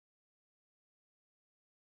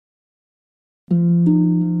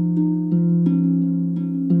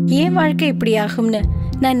ஏன் வாழ்க்கை இப்படி ஆகும்னு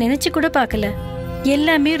நான் நினைச்சு கூட பார்க்கல.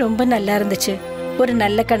 எல்லாமே ரொம்ப நல்லா இருந்துச்சு. ஒரு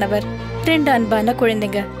நல்ல கணவர், 2 அன்பான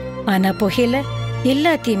குழந்தைங்க. ஆனா புகையில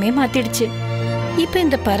எல்லாத்தையுமே மாத்திடுச்சு. இப்ப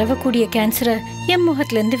இந்த பரவக்கூடிய கேன்சரை என்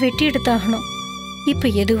முகத்துல இருந்து வெட்டி எடுத்தாகணும். இப்ப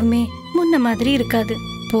எதுவுமே முன்ன மாதிரி இருக்காது.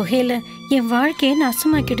 புகையில என் வாழ்க்கையை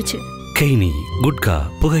நாசமாக்கிடுச்சு. கெய்னி, குட்கா,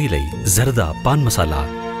 புகையிலை, ஜர்தா, பான் மசாலா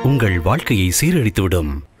உங்கள் வாழ்க்கையை சீரழித்து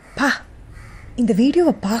விடும். பா, இந்த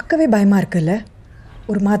வீடியோவை பார்க்கவே பயமா இருக்குல்ல,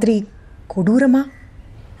 ஒரு மாதிரி கொடூரமா.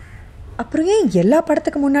 அப்புறம் ஏன் எல்லா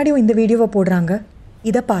படத்துக்கு முன்னாடியும் இந்த வீடியோவை போடுறாங்க?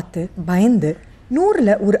 இதை பார்த்து பயந்து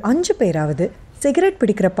 100ல் ஒரு 5 பேராவது சிகரெட்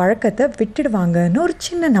பிடிக்கிற பழக்கத்தை விட்டுடுவாங்கன்னு ஒரு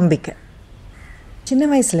சின்ன நம்பிக்கை. சின்ன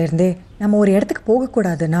வயசுலேருந்தே நம்ம ஒரு இடத்துக்கு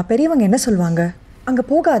போகக்கூடாதுன்னா பெரியவங்க என்ன சொல்லுவாங்க? அங்கே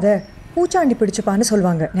போகாத, பூச்சாண்டி பிடிச்சுப்பான்னு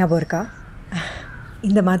சொல்லுவாங்க. ஞாபகம் இருக்கா?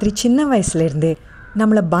 இந்த மாதிரி சின்ன வயசுலேருந்தே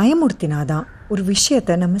நம்மளை பயமுறுத்தினாதான் ஒரு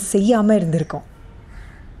விஷயத்தை நம்ம செய்யாமல் இருந்திருக்கோம்.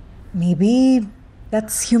 Maybe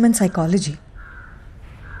that's human psychology.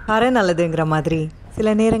 அற நல்லதுங்கிற மாதிரி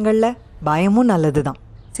சில நேரங்களில் பயமும் நல்லது தான்.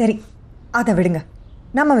 சரி, அதை விடுங்க,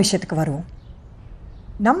 நம்ம விஷயத்துக்கு வருவோம்.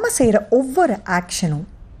 நம்ம செய்கிற ஒவ்வொரு ஆக்ஷனும்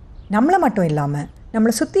நம்மளை மட்டும் இல்லாமல்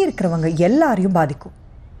நம்மளை சுற்றி இருக்கிறவங்க எல்லாரையும் பாதிக்கும்.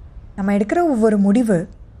 நம்ம எடுக்கிற ஒவ்வொரு முடிவு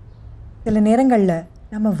சில நேரங்களில்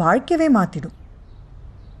நம்ம வாழ்க்கையவே மாற்றிடும்.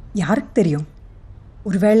 யாருக்கு தெரியும்,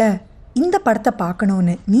 ஒருவேளை இந்த படத்தை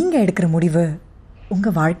பார்க்கணுன்னு நீங்கள் எடுக்கிற முடிவு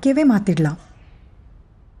உங்கள் வாழ்க்கையவே மாற்றிடலாம்.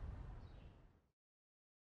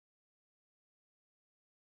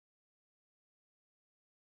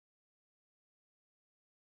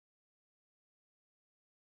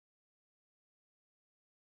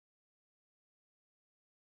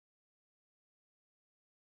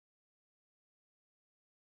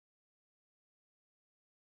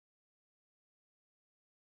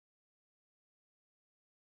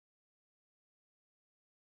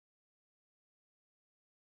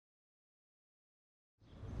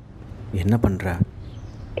 என்ன பண்ணுற?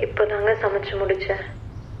 இப்போ தாங்க சமைச்சு முடித்தேன்.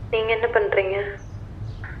 நீங்கள் என்ன பண்ணுறீங்க?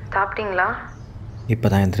 சாப்பிட்டீங்களா? இப்போ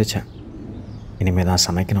தான் எந்திரிச்சேன். இனிமேல் தான்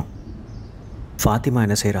சமைக்கணும். ஃபாத்திமா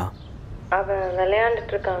என்ன செய்கிறா? அவள்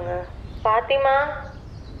விளையாண்டுட்ருக்காங்க. ஃபாத்திமா,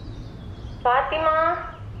 ஃபாத்திமா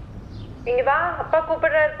இங்கே வா, அப்பா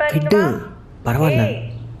கூப்பிடுறாரு. பரவாயில்ல.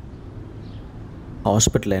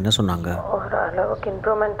 ஹாஸ்பிட்டலில் என்ன சொன்னாங்க? ஒரு அளவுக்கு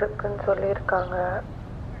இம்ப்ரூவ்மெண்ட் இருக்குன்னு சொல்லியிருக்காங்க.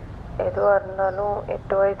 எதுவாக இருந்தாலும்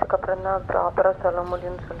 8 வயசுக்கு அப்புறம் தான் ப்ராப்பராக சொல்ல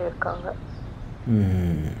முடியும்னு சொல்லியிருக்காங்க.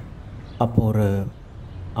 அப்போ ஒரு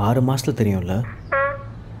 6 மாதத்தில் தெரியும்ல?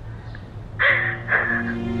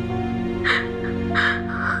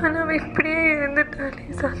 ஆனால் இப்படியே இருந்துட்டாலே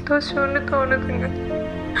சந்தோஷம்னு தோணுதுங்க.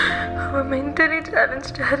 அவன் மென்டலி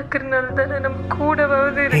சேலஞ்சாக இருக்கிறனால தானே நம்ம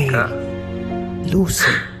கூடவாவது இருக்கா.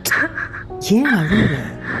 லூசு, ஏன் அழுகுற?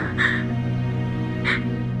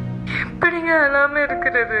 எப்படிங்க அழாமல்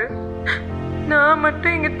இருக்கிறது? நான்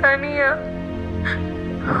மட்டும் இங்கே தனியா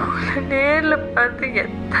நேரில் பார்த்து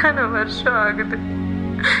எத்தனை வருஷம் ஆகுது.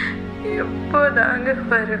 எப்போதாங்க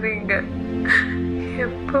வருவீங்க?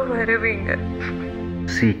 எப்போ வருவீங்க?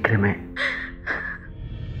 சீக்கிரமே.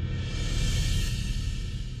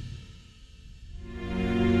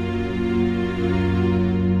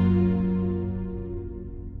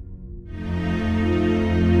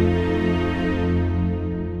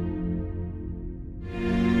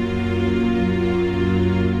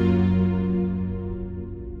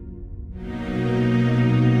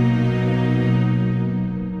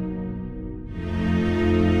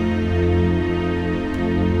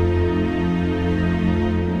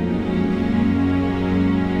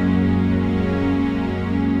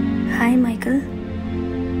 Hi, Michael.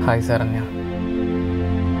 Hi, Saranya.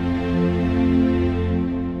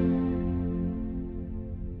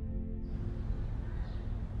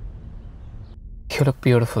 You look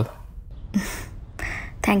beautiful.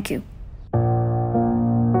 Thank you.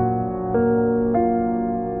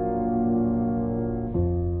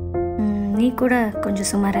 நீ கூட கொஞ்சம்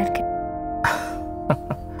சுமாரா இருக்க.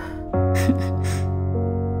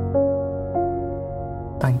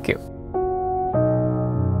 Thank you.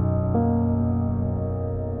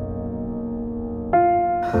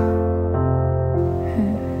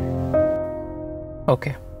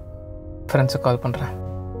 ஓகே, ஃப்ரெண்ட்ஸுக்கு கால் பண்ணுறேன்.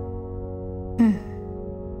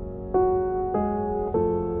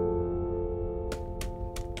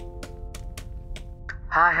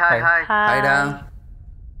 Hi hi hi. ஹாய்டா.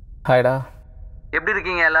 ஹாய்டா. எப்படி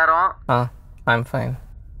இருக்கீங்க எல்லாரும்? I'm fine.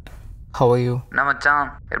 How are you? என்ன மச்சான்,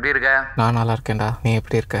 எப்படி இருக்க? நான் நல்லா இருக்கேன்டா, நீ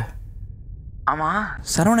எப்படி இருக்க? ஆமாம்,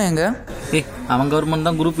 சரவணன் எங்க? அவன் கவர்மெண்ட்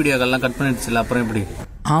தான் குரூப் வீடியோக்கெல்லாம் கட் பண்ணிடுச்சுல, அப்புறம் எப்படி?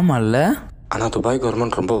 ஆமாம்ல. ஆனால் துபாய்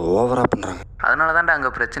கவர்மெண்ட் ரொம்ப ஓவராக பண்ணுறாங்க. அதனால தான்டா அங்கே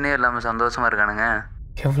பிரச்சனையே இல்லாமல் சந்தோஷமாக இருக்கானுங்க.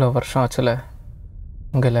 எவ்வளோ வருஷம் ஆச்சுல,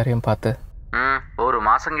 உங்கள் எல்லாரையும் பார்த்து. ஒரு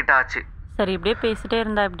மாதம் கிட்ட ஆச்சு. சரி, இப்படியே பேசிட்டே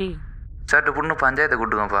இருந்தா எப்படி? சட்டு பொண்ணு பஞ்சாயத்தை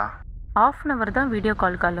கூட்டுங்கப்பா. 1/2 hour தான் வீடியோ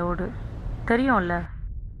கால் ஓடு. தெரியும்ல,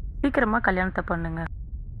 சீக்கிரமாக கல்யாணத்தை பண்ணுங்க.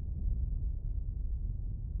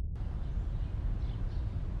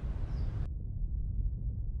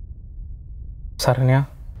 Saranya,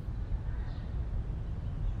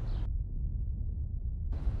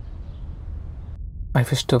 I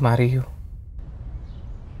wish to marry you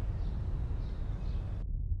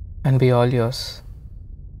and be all yours,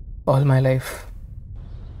 all my life.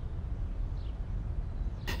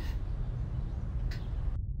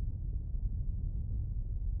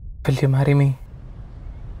 Will you marry me?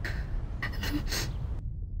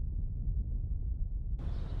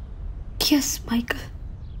 Yes, Michael.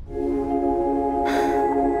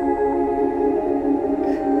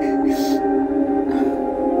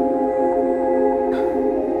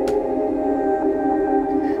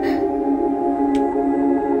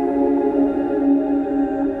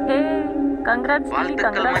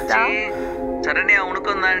 Saranya,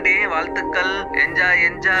 உனக்கும் தாண்டி வாழ்த்துக்கள்.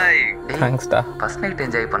 என்ஜாய். தேங்க்ஸ்டா. ஃபர்ஸ்ட் நைட்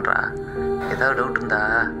என்ஜாய் பண்றா. ஏதாவது டவுட் இருந்தா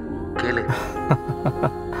கேளு.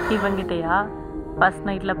 இவங்கிட்டயா? ஃபர்ஸ்ட்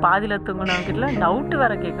நைட்ல பாதியில தூங்கினவங்கிட்ட டவுட்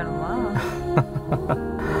வேற கேட்கணுமா?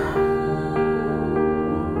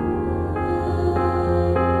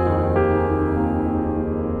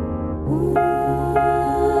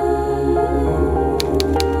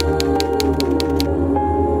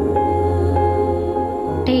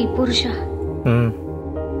 Hey Purusha.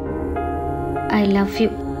 I love you.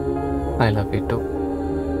 I love you too.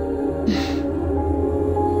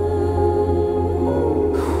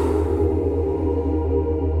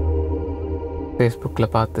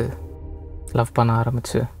 ஃபேஸ்புக்கில் பார்த்து லவ் பண்ண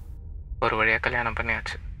ஆரம்பிச்சு ஒரு வழியாக கல்யாணம்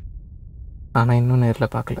பண்ணியாச்சு. ஆனால் இன்னும்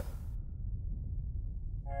நேரில் பார்க்கல.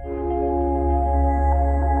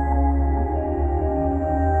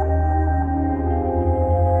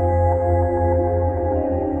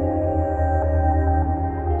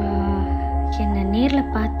 என்னை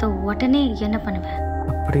நேரில் பார்த்த உடனே என்ன பண்ணுவேன்?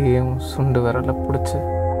 அப்படியே சுண்டு விரல பிடிச்சி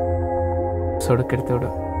சொடுக்கெடுத்து விட.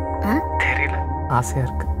 தெரியல, ஆசையாக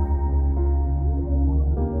இருக்கு.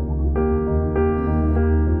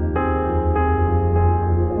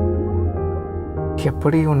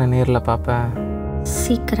 எப்படி உன்னை நேரில் பார்ப்பேன்?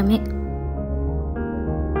 சீக்கிரமே.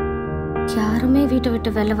 யாருமே வீட்டை விட்டு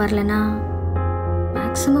வெளில வரலனா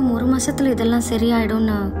மேக்ஸிமம் 1 மாசத்துல இதெல்லாம்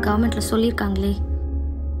சரியாயிடும்னு கவர்மெண்ட்ல சொல்லியிருக்காங்களே.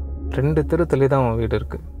 2 தெரு தள்ளி தான் உன் வீடு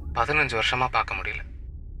இருக்கு. 15 வருஷமா பார்க்க முடியல.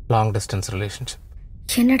 Long distance relationship.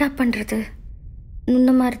 என்னடா பண்றது?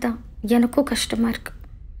 முன்ன மாதிரி தான் எனக்கும் கஷ்டமா இருக்கு.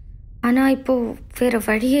 ஆனா இப்போ வேற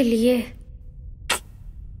வழியே இல்லையே.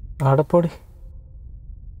 அடப்போடி.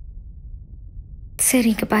 சரி,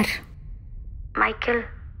 இங்க பாரு மைக்கேல்,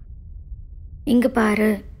 இங்க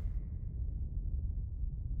பாரு.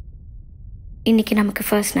 இன்னைக்கு நமக்கு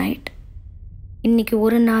ஃபர்ஸ்ட் நைட். இன்னைக்கு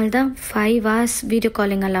ஒரு நாள் தான் 5 hours வீடியோ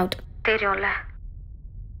காலிங் அலவுட். தெரியும்ல?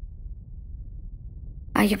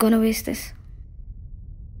 Are you gonna waste this?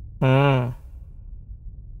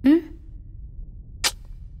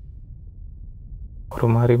 ஒரு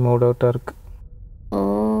மாதிரி மூட் அவுட்டாக இருக்கு. ஓ,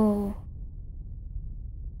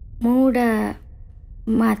 மூட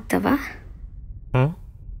மாத்தவா?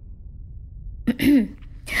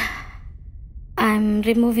 I'm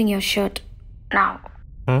removing your shirt now.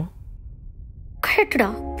 கரெக்டா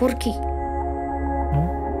பொறுக்கி.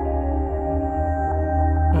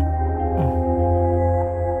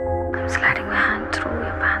 I'm sliding my hand through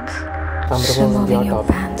your pants. I'm removing your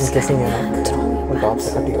pants. Kissing your neck.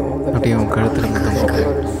 அப்படியே உன் கழுத்தில்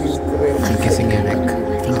I'm kissing your neck.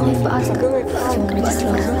 I think I'm faster.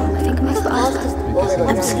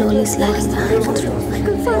 I'm slowly sliding my hand through.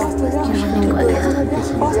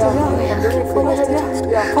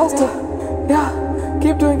 Faster. Yeah.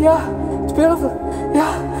 Keep doing. Yeah. It's beautiful.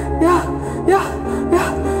 Yeah.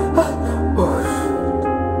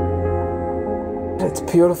 It's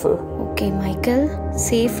beautiful. Okay, Michael.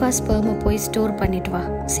 Safe sperm போய் store பண்ணிட்டு வா.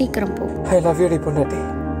 சீக்கிரம் போ. I love you, Dipundati.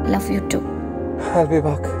 Love you too. I'll be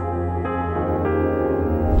back.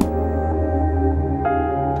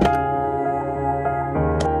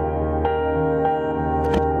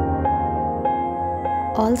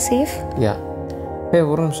 All safe? Yeah. Hey,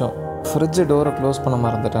 ஒரு நிமிஷம். Fridge டோரை close பண்ண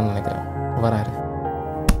மறந்துட்டேன்னு நினைக்கிறேன். வராரு.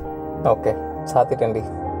 ஓகே, சாத்திட்டேன்டி.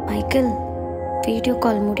 மைக்கேல், வீடியோ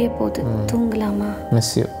கால் முடிய போகுது. தூங்கலாமா?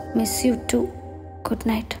 Miss you too. Good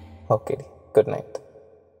night. Okay, good night.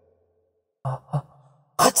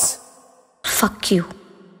 Fuck you.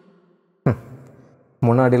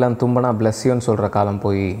 முன்னாடிலாம் தும்பனா bless youன்னு சொல்கிற காலம்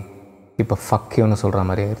போய் இப்போ fuck youன்னு சொல்கிற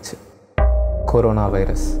மாதிரி ஆயிடுச்சு. Corona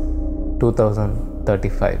virus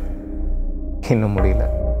 2035. இன்னும் முடியல.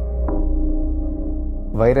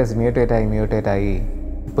 வைரஸ் மியூட்டேட் ஆகி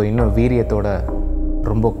இப்போ இன்னும் வீரியத்தோட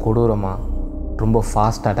ரொம்ப கொடூரமாக ரொம்ப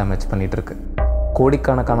ஃபாஸ்ட்டாக டேமேஜ் பண்ணிகிட்ருக்கு.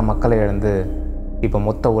 கோடிக்கணக்கான மக்களை இழந்து இப்போ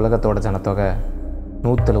மொத்த உலகத்தோட ஜனத்தொகை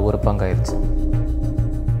 100 பங்காயிருச்சு.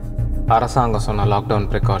 அரசாங்கம் சொன்ன லாக்டவுன்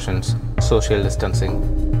ப்ரிகாஷன்ஸ், சோஷியல் டிஸ்டன்சிங்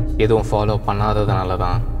எதுவும் ஃபாலோ பண்ணாததுனால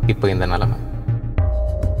தான் இப்போ இந்த நிலைமை.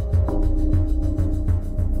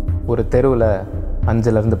 ஒரு தெருவில்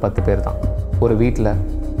 5லேருந்து 10 பேர் தான், ஒரு வீட்டில்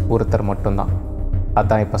ஒருத்தர் மட்டும்தான்.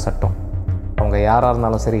 அதுதான் இப்போ சட்டம். அவங்க யாராக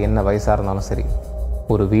இருந்தாலும் சரி, என்ன வயசாக இருந்தாலும் சரி,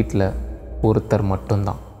 ஒரு வீட்டில் ஒருத்தர்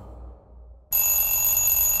மட்டும்தான்.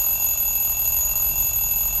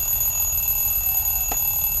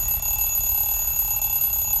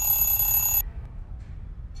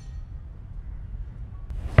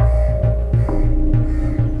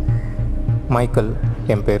 மைக்கேல்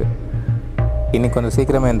என் பேர். இன்றைக்கி கொஞ்சம்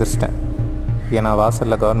சீக்கிரமாக எழுந்திரிச்சிட்டேன். ஏன்னா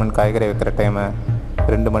வாசலில் கவர்மெண்ட் காய்கறி வைக்கிற டைமை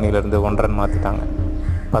 2 மணிலேருந்து 1:30 மாற்றிட்டாங்க.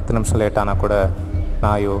 10 நிமிஷம் லேட் ஆனால் கூட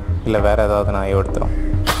நாயோ இல்லை வேறு ஏதாவது நாயோ எடுத்துரும்.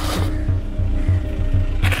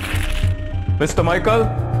 Mr. Michael,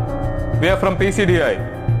 we are from PCDI.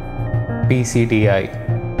 PCDI,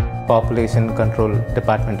 Population Control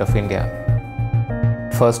Department of India.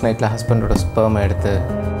 First நைட்டில் ஹஸ்பண்டோட ஸ்பெர்மை எடுத்து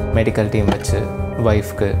மெடிக்கல் டீம் வச்சு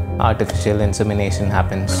ஒய்ஃப்க்கு ஆர்டிஃபிஷியல் இன்செமினேஷன்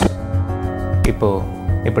ஹேப்பன்ஸ். இப்போது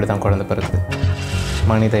இப்படி தான் குழந்தை பிறகுது,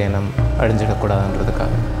 மனித இனம்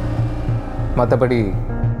அழிஞ்சிடக்கூடாதுன்றதுக்காக. மற்றபடி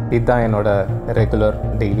இதுதான் என்னோட ரெகுலர்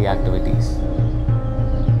டெய்லி ஆக்டிவிட்டீஸ்.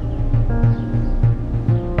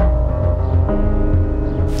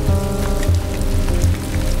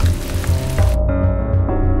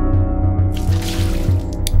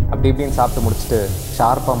 அப்படி இப்படின்னு சாப்பிட்டு முடிச்சுட்டு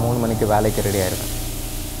ஷார்ப்பாக 3 மணிக்கு வேலைக்கு ரெடி ஆயிடுவேன்.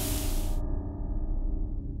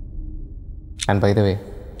 அண்ட் பை த வே,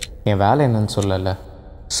 என் வேலை என்னன்னு சொல்லலை,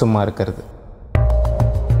 சும்மா இருக்கிறது.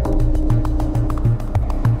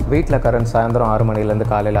 வீட்டில் கரண்ட் சாயந்தரம் 6 மணிலேருந்து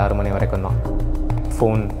காலையில் 6 மணி வரைக்கும் தான்.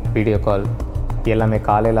 ஃபோன், வீடியோ கால் எல்லாமே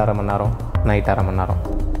காலையில் 1/2 மணி நேரம், நைட் 1/2 மணி நேரம்.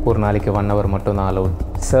 ஒரு நாளைக்கு 1 hour மட்டும்தான் அலவுட்,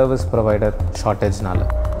 சர்வீஸ் ப்ரொவைடர் ஷார்ட்டேஜ்னால.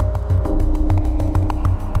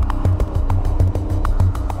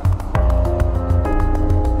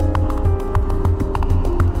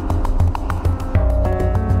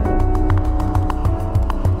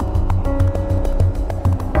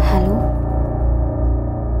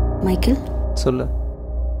 மைக்கேல் சொல்லு.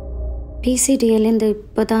 PCDIலேருந்து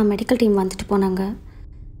இப்போ தான் மெடிக்கல் டீம் வந்துட்டு போனாங்க.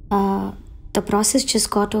 The process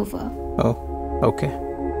just got over. Okay.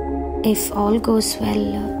 If all cos well,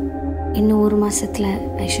 இன்னும் 1 மாதத்தில்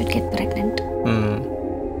I should get pregnant.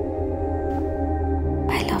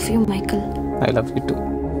 I love you Michael. I love you two.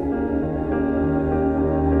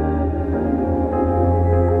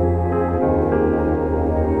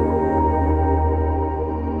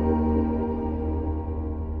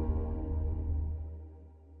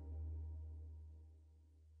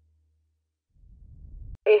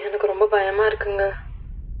 எனக்கு ரொம்ப பயமாக இருக்குங்க.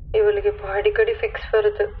 இவளுக்கு இப்போ அடிக்கடி ஃபிக்ஸ்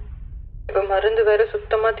வருது. இப்போ மருந்து வேறு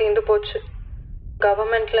சுத்தமாக தீர்ந்து போச்சு.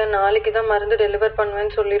 கவர்மெண்ட்டில் நாளைக்கு தான் மருந்து டெலிவர்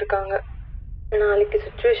பண்ணுவேன்னு சொல்லியிருக்காங்க. நாளைக்கு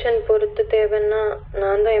சுச்சுவேஷன் பொறுத்து தேவைன்னா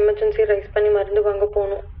நான் தான் எமர்ஜென்சி ரைஸ் பண்ணி மருந்து வாங்க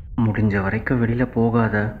போகணும். முடிஞ்ச வரைக்கும் வெளியில்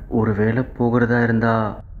போகாத. ஒரு வேளை போகிறதா இருந்தால்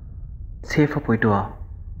சேஃபாக போயிட்டு வா.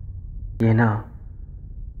 ஏன்னா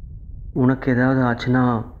உனக்கு ஏதாவது ஆச்சுன்னா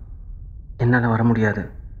என்னால் வர முடியாது.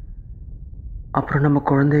 அப்புறம் நம்ம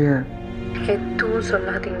குழந்தைய எதுவும்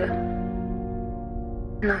சொல்லாதீங்க.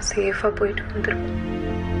 நான் சேஃபாக போயிட்டு வந்துடுவேன்.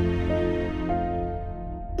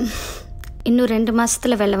 இன்னும் 2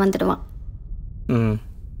 மாதத்தில் வெளில வந்துடுவான்.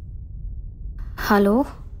 Hello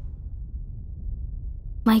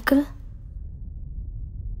Michael.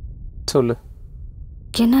 சொல்லு.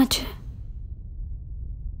 என்னாச்சு?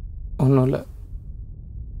 ஒன்றும் இல்லை.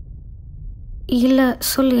 இல்லை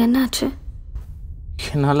சொல்லு, என்னாச்சு?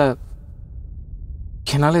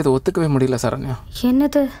 என்னால் இதை ஒத்துக்கவே முடியல சரண்யா.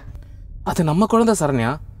 என்னது? அது நம்ம குழந்தை சரண்யா,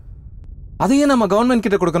 அதையே நம்ம கவர்மெண்ட்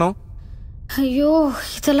கிட்ட கொடுக்கணும். ஐயோ,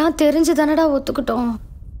 இதெல்லாம் தெரிஞ்சு தானடா ஒத்துக்கிட்டோம்.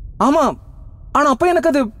 ஆமாம், ஆனால் அப்போ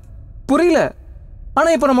எனக்கு அது புரியல.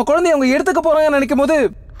 ஆனால் இப்போ நம்ம குழந்தைய அவங்க எடுத்துக்க போகிறாங்கன்னு நினைக்கும் போது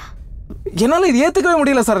என்னால் இது ஏற்றுக்கவே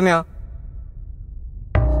முடியல சரண்யா.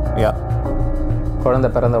 குழந்தை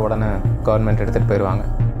பிறந்த உடனே கவர்மெண்ட் எடுத்துகிட்டு போயிடுவாங்க.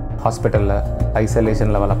 ஹாஸ்பிட்டலில்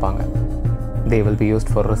ஐசோலேஷனில் வளர்ப்பாங்க. They will be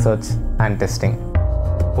used for research and testing.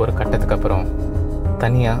 ஒரு கட்டத்துக்கு அப்புறம்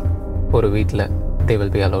தனியாக ஒரு வீட்டில் they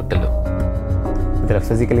will be allot to live. இதில்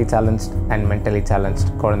physically challenged and mentally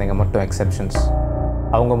challenged குழந்தைங்க மட்டும் எக்ஸெப்ஷன்ஸ்.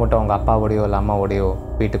 அவங்க மட்டும் அவங்க அப்பாவோடையோ இல்லை அம்மாவோடையோ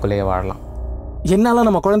வீட்டுக்குள்ளேயே வாழலாம். என்னால்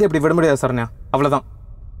நம்ம குழந்தைய இப்படி விட முடியாது சரண்யா, அவ்வளோதான்.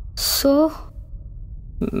 ஸோ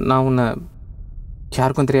நான் உன்னை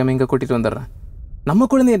யாருக்கும் தெரியாமல் இங்கே கூட்டிகிட்டு வந்துடுறேன். நம்ம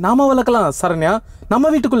குழந்தைய நாம வளர்க்கலாம் சரண்யா, நம்ம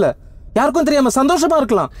வீட்டுக்குள்ளே. யாருக்கும் தெரியாம சந்தோஷமா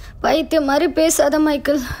இருக்கலாம். பைத்தியம் மாதிரி பேசாத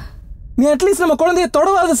மைக்கேல். நீ அட்லீஸ்ட் நம்ம குழந்தைய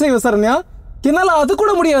தொடவாத செய்வ சரண்யா. என்னால அது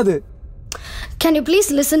கூட முடியாது. Can you please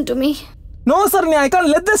listen to me? No Saranya, I can't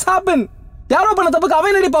let this happen. யாரோ பண்ண தப்புக்கு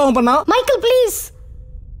அவன் என்னடி பாவம் பண்ணா? Michael please.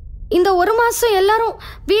 இந்த ஒரு மாசம் எல்லாரும்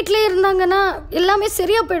வீட்லயே இருந்தாங்கன்னா எல்லாமே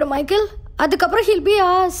சரியா போயிடும் மைக்கேல். அதுக்கப்புறம் he'll be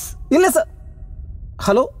ours. இல்ல sir.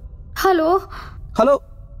 Hello hello hello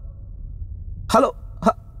hello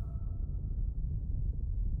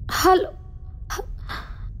hello.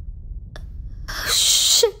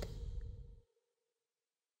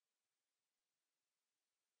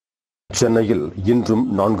 சென்னையில் இன்றும்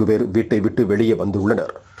 4 பேர் வீட்டை விட்டு வெளியே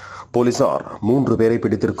வந்துள்ளனர். போலீசார் 3 பேரை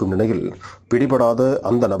பிடித்திருக்கும் நிலையில் பிடிபடாத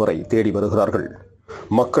அந்த நபரை தேடி வருகிறார்கள்.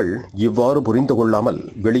 மக்கள் இவ்வாறு புரிந்து கொள்ளாமல்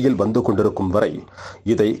வெளியில் வந்து கொண்டிருக்கும் வரை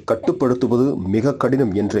இதை கட்டுப்படுத்துவது மிக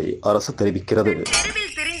கடினம் என்றே அரசு தெரிவிக்கிறது.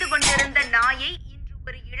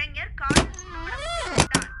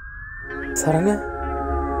 சரண்யா,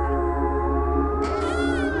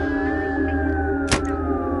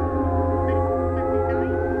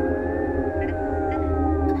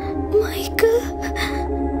 மைக்கேல்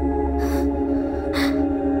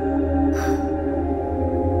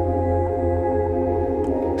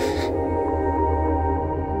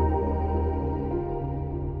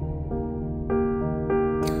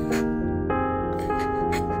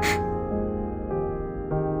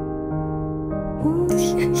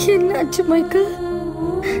என்னாச்சு மைக்கேல்?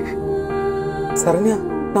 சரண்யா,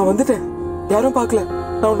 நான் வந்துட்டேன். யாரும் பார்க்கல.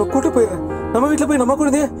 நான் உன்னை கூட்டு போயிடுறேன். நம்ம வீட்டுல போய் நம்ம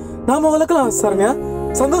குழந்தைய நாம வளர்க்கலாம் சரண்யா,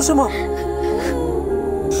 சந்தோஷமா.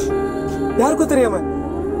 யாருக்கும் தெரியாம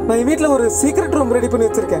நான் என் வீட்டுல ஒரு சீக்ரெட் ரூம் ரெடி பண்ணி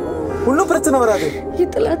வச்சிருக்கேன். ஒன்னும் பிரச்சனை வராது.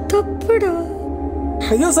 இதெல்லாம் தப்புடா.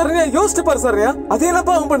 ஐயோ சரண்யா, யோசிச்சு பாரு சரண்யா, அதே என்ன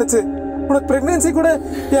பாவம் பண்ணுச்சு? உனக்கு பிரெக்னன்சி கூட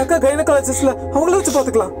என் அக்கா கைனகாலஜிஸ்ட்ல அவங்கள வச்சு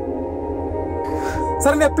பாத்துக்கலாம்.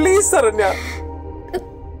 Saranya please Saranya.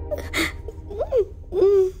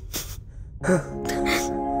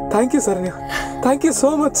 Thank you Saranya. Thank you so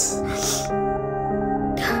much.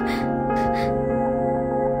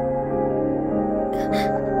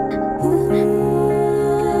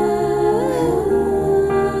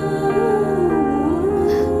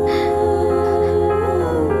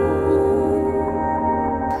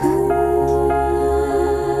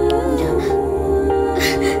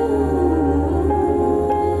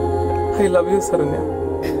 I love you Saranya.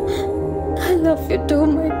 I love you too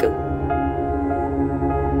Michael.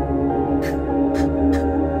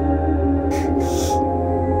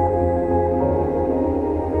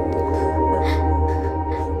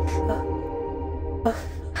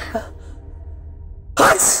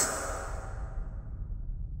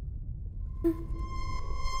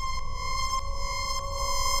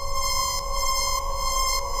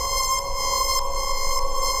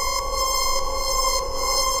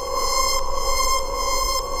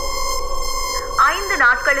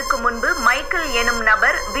 நாட்களுக்கு முன்பு மைக்கேல் எனும்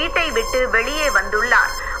நபர் வீட்டை விட்டு வெளியே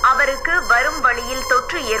வந்துள்ளார். அவருக்கு வரும் வழியில்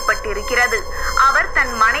தொற்று ஏற்பட்டிருக்கிறது. அவர்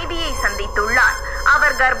தன் மனைவியை சந்தித்துள்ளார்.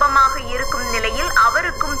 அவர் கர்ப்பமாக இருக்கும் நிலையில்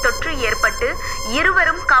அவருக்கும் தொற்று ஏற்பட்டு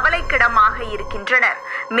இருவரும் கவலைக்கிடமாக இருக்கின்றனர்.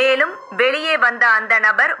 மேலும் வெளியே வந்த அந்த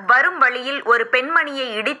நபர் வரும் வழியில் ஒரு பெண்மணியை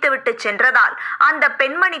இடித்துவிட்டு சென்றதால் அந்த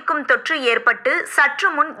பெண்மணிக்கும் தொற்று ஏற்பட்டு சற்று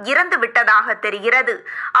முன் இறந்து விட்டதாக தெரிகிறது.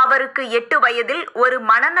 அவருக்கு 8 வயதில் ஒரு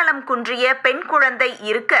மனநலம் குன்றிய பெண் குழந்தை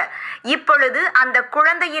இருக்க இப்பொழுது அந்த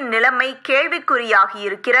குழந்தையின் நிலைமை கேள்விக்குறியாகி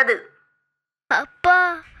இருக்கிறது. அப்பா,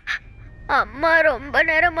 அம்மா ரொம்ப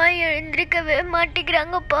நேரமா எழுந்திருக்கவே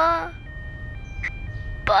மாட்டேங்கிறாங்கப்பா.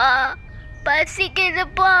 பா,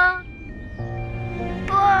 பசிக்குதுப்பா.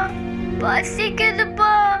 பா,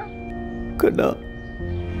 பசிக்குதுப்பா. கண்ணா,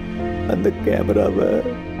 அந்த கேமராவை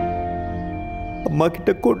அம்மா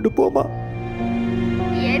கிட்ட கொண்டு போமா.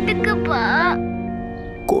 எதுக்குப்பா?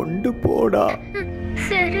 கொண்டு போடா.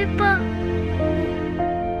 சரிப்பா.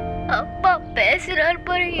 அப்பா பேசுறாரு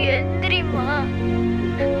பாரு, எந்திரிமா.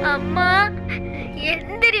 அம்மா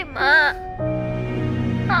எந்திரிமா.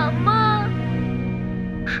 அம்மா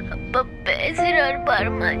அப்பா பேசுறாரு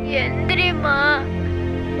பாருமா, எந்திரிமா.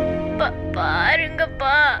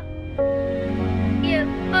 பாருங்கப்பா.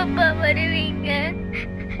 எப்பப்பா வருவீங்க?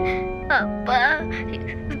 அப்பா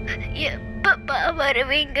எப்பப்பா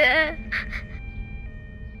வருவீங்க?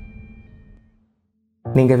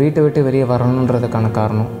 நீங்கள் வீட்டை விட்டு வெளியே வரணுன்றதுக்கான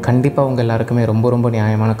காரணம் கண்டிப்பாக உங்கள் எல்லாருக்குமே ரொம்ப ரொம்ப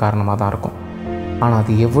நியாயமான காரணமாக தான் இருக்கும். ஆனால்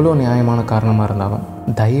அது எவ்வளோ நியாயமான காரணமாக இருந்தாலும்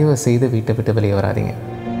தயவு செய்து வீட்டை விட்டு வெளியே வராதீங்க.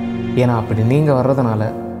 ஏன்னா அப்படி நீங்கள் வர்றதுனால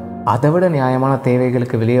அதை விட நியாயமான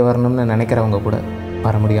தேவைகளுக்கு வெளியே வரணும்னு நினைக்கிறவங்க கூட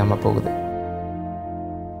வர முடியாமல் போகுது.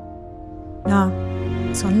 நான்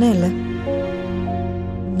சொன்னேன்ல,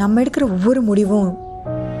 நம்ம எடுக்கிற ஒவ்வொரு முடிவும்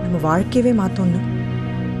நம்ம வாழ்க்கையவே மாற்றோன்னு.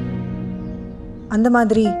 அந்த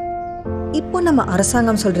மாதிரி இப்போ நம்ம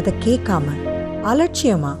அரசாங்கம் சொல்றத கேட்காம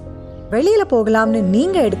அலட்சியமா வெளியில போகலாம்னு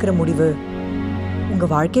நீங்க எடுக்கிற முடிவு உங்க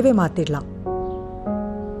வாழ்க்கையவே மாத்திடலாம்.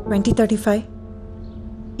 2035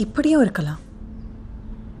 இப்படியும் இருக்கலாம்.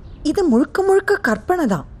 இது முழுக்க முழுக்க கற்பனை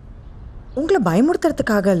தான், உங்களை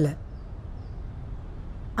பயமுறுத்துறதுக்காக இல்லை.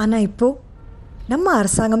 ஆனால் இப்போ நம்ம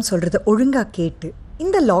அரசாங்கம் சொல்கிறத ஒழுங்காக கேட்டு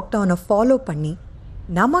இந்த லாக்டவுனை ஃபாலோ பண்ணி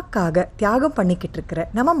நமக்காக தியாகம் பண்ணிக்கிட்டு இருக்கிற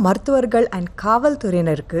நம்ம மருத்துவர்கள் அண்ட்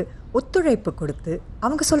காவல்துறையினருக்கு ஒத்துழைப்பு கொடுத்து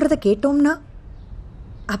அவங்க சொல்கிறத கேட்டோம்னா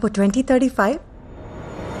அப்போ 2035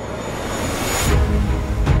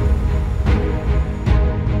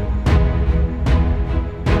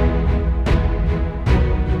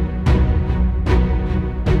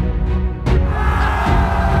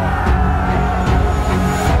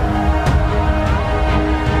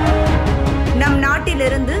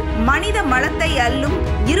 மனித மலத்தை அள்ளும்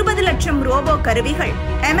 20 லட்சம் ரோபோ கருவிகள்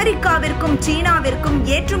அமெரிக்காவிற்கும் சீனாவிற்கும்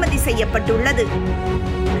ஏற்றுமதி செய்யப்பட்டுள்ளது.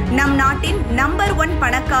 நம் நாட்டின் நம்பர் 1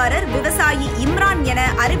 பணக்காரர் விவசாயி இம்ரான் என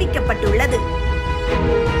அறிவிக்கப்பட்டுள்ளது.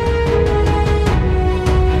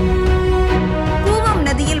 கூவம்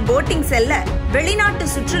நதியில் போட்டிங் செல்ல வெளிநாட்டு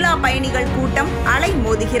சுற்றுலா பயணிகள் கூட்டம் அலை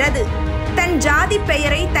மோதுகிறது. தன் ஜாதி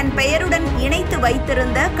பெயரை தன் பெயருடன் இணைத்து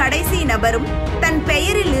வைத்திருந்த கடைசி நபரும் தன்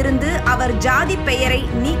பெயரில் இருந்து அவர் ஜாதி பெயரை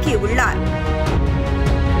நீக்கியுள்ளார்.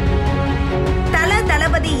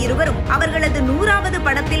 தளபதி இருவரும் அவர்களது 100வது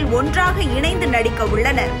படத்தில் ஒன்றாக இணைந்து நடிக்க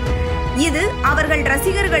உள்ளனர். இது அவர்கள்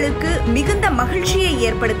ரசிகர்களுக்கு மிகுந்த மகிழ்ச்சியை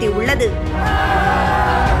ஏற்படுத்தி உள்ளது.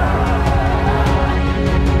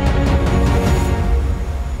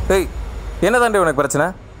 என்னதாண்டி உனக்கு பிரச்சனை?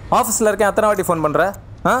 ஆஃபீஸில் இருக்கேன், அத்தனை வாட்டி ஃபோன் பண்ணுற.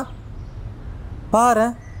 பாரு,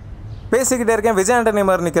 பேசிக்கிட்டே இருக்கேன், விஜய் ஆண்டனி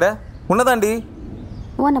மாதிரி நிற்கிற. உன்னதாண்டி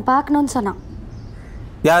உன்னை பார்க்கணும்னு சொன்னான்.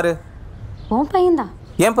 யாரு? உன் பையன்தான்.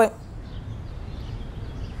 என் பையன்?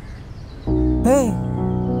 ஏய்,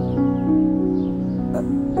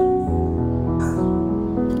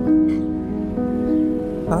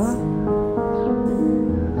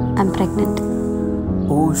 I'm pregnant.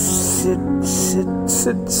 Oh shit.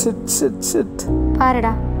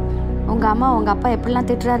 பாருடா, உங்க அம்மா உங்க அப்பா எப்படிலாம்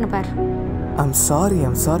திட்டுறாருன்னு பாரு. I'm sorry,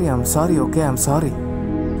 okay, I'm sorry.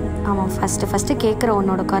 அவன் ஃபர்ஸ்ட் கேட்குற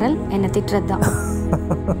உன்னோட குரல் என்னை திட்டுறது தான்.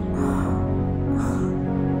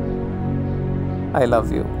 I love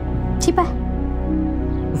you. சீப்பா.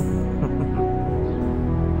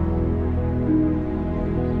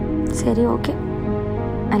 சரி, okay.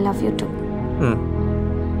 I love you too.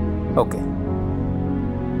 Okay.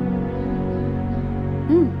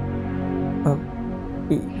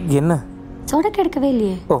 என்ன? சொடக்கு எடுக்கவே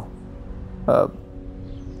இல்லையே. ஓ,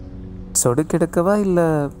 சொடுக்கு எடுக்கவா இல்லை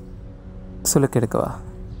சுளுக்கு எடுக்கவா?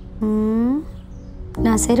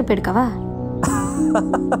 நான் செருப்பு எடுக்கவா?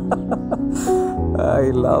 I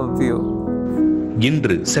love you.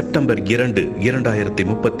 இன்று செப்டம்பர் 2,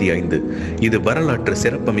 2035. இது வரலாற்று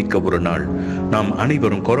சிறப்புமிக்க ஒரு நாள். நாம்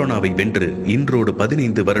அனைவரும் கொரோனாவை வென்று இன்றோடு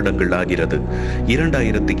 15 வருடங்கள் ஆகிறது.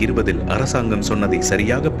 2020 அரசாங்கம் சொன்னதை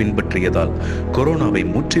சரியாக பின்பற்றியதால் கொரோனாவை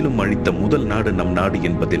முற்றிலும் அழித்த முதல் நாடு நம் நாடு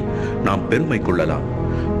என்பதில் நாம் பெருமை கொள்ளலாம்.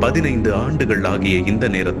 15 ஆண்டுகள் ஆகிய இந்த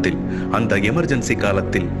நேரத்தில், அந்த எமர்ஜென்சி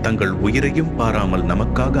காலத்தில் தங்கள் உயிரையும் பாராமல்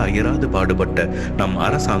நமக்காக அயராது பாடுபட்ட நம்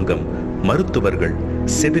அரசாங்கம், மருத்துவர்கள்,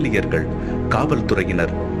 செவிலியர்கள்,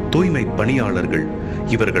 காவல்துறையினர், தூய்மை பணியாளர்கள்,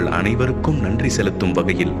 இவர்கள் அனைவருக்கும் நன்றி செலுத்தும்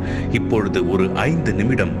வகையில் இப்பொழுது ஒரு 5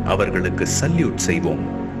 நிமிடம் அவர்களுக்கு சல்யூட் செய்வோம்.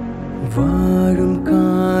 வாழும்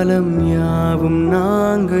காலம் யாவும்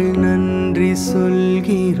நாங்கள் நன்றி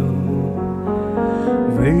சொல்கிறோம்.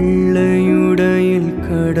 வெள்ளையுடையில்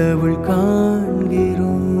கடவுள்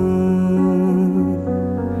காண்கிறோம்.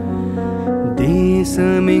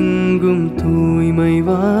 தேசமெங்கும் தூய்மை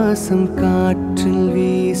வாசம் காற்றில்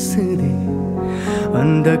வீசுதே.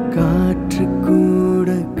 அந்த காற்று கூட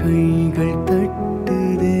கைகள்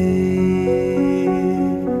தட்டுதே.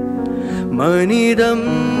 மனிதம்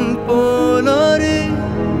போலொரு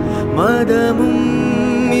மதமும்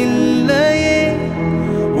இல்லையே.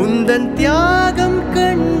 உந்தன் தியாகம்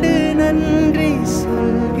கண்டு நன்றி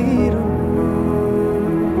சொல்கிறோம்.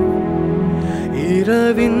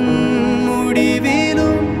 இரவின்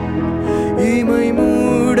முடிவிலும் இமை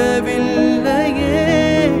மூடவில்லையே.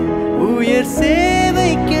 உயர்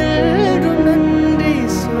சேவைக்கென்றும் நன்றி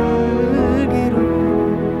சொல்கிறோம்.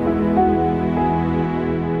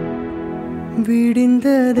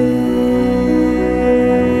 விடிந்ததே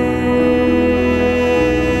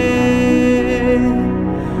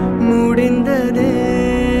முடிந்ததே.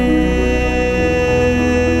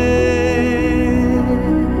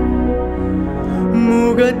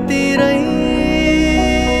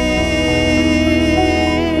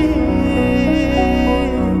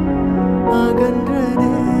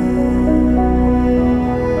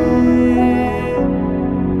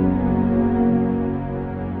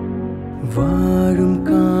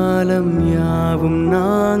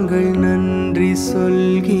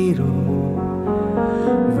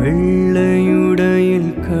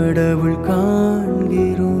 வெள்ளையுடையில் கடவுள்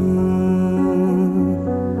காண்கிறோம்.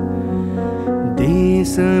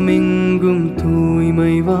 தேசமெங்கும்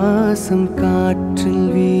தூய்மை வாசம் காற்றில்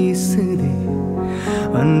வீசுதே,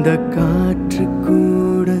 அந்த காற்று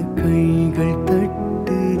கூட கைகள்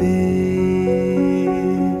தட்டுதே.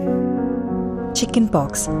 Chicken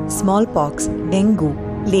box, small box, dengue,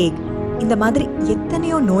 lakh இந்த மாதிரி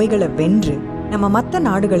எத்தனையோ நோய்களை வென்று நம்ம மற்ற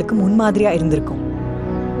நாடுகளுக்கு முன்மாதிரியா இருந்திருக்கோம்.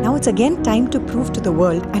 Now it's again time to prove to the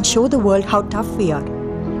world and show the world how tough we are.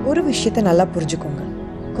 ஒரு விஷயத்தை நல்லா புரிஞ்சுக்கோங்க,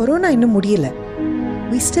 கொரோனா இன்னும் முடியல.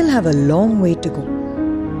 We still have a long way to go.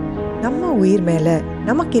 நம்ம உயிர் மேல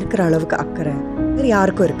நமக்கு இருக்கிற அளவுக்கு அக்கறை வேறு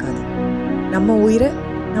யாருக்கும் இருக்காது. நம்ம உயிரை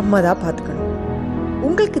நம்ம தான் பார்த்துக்கணும்.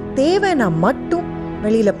 உங்களுக்கு தேவைன்னா மட்டும்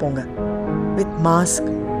வெளியில போங்க, with mask,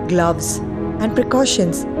 gloves and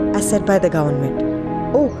precautions as set by the government.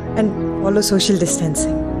 Oh, and follow social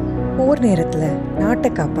distancing. போர் நேரத்தில் நாட்டை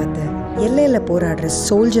காப்பாற்ற எல்லையில் போராடுற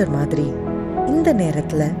சோல்ஜர் மாதிரி இந்த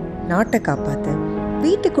நேரத்தில் நாட்டை காப்பாற்ற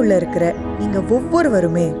வீட்டுக்குள்ளே இருக்கிற நீங்கள்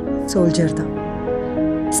ஒவ்வொருவருமே சோல்ஜர் தான்.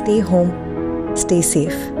 Stay home, stay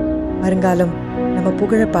safe. வருங்காலம் நம்ம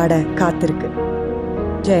புகழ பாட காத்திருக்கு.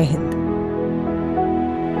 ஜெய்ஹிந்த்.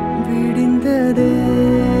 விடிந்ததே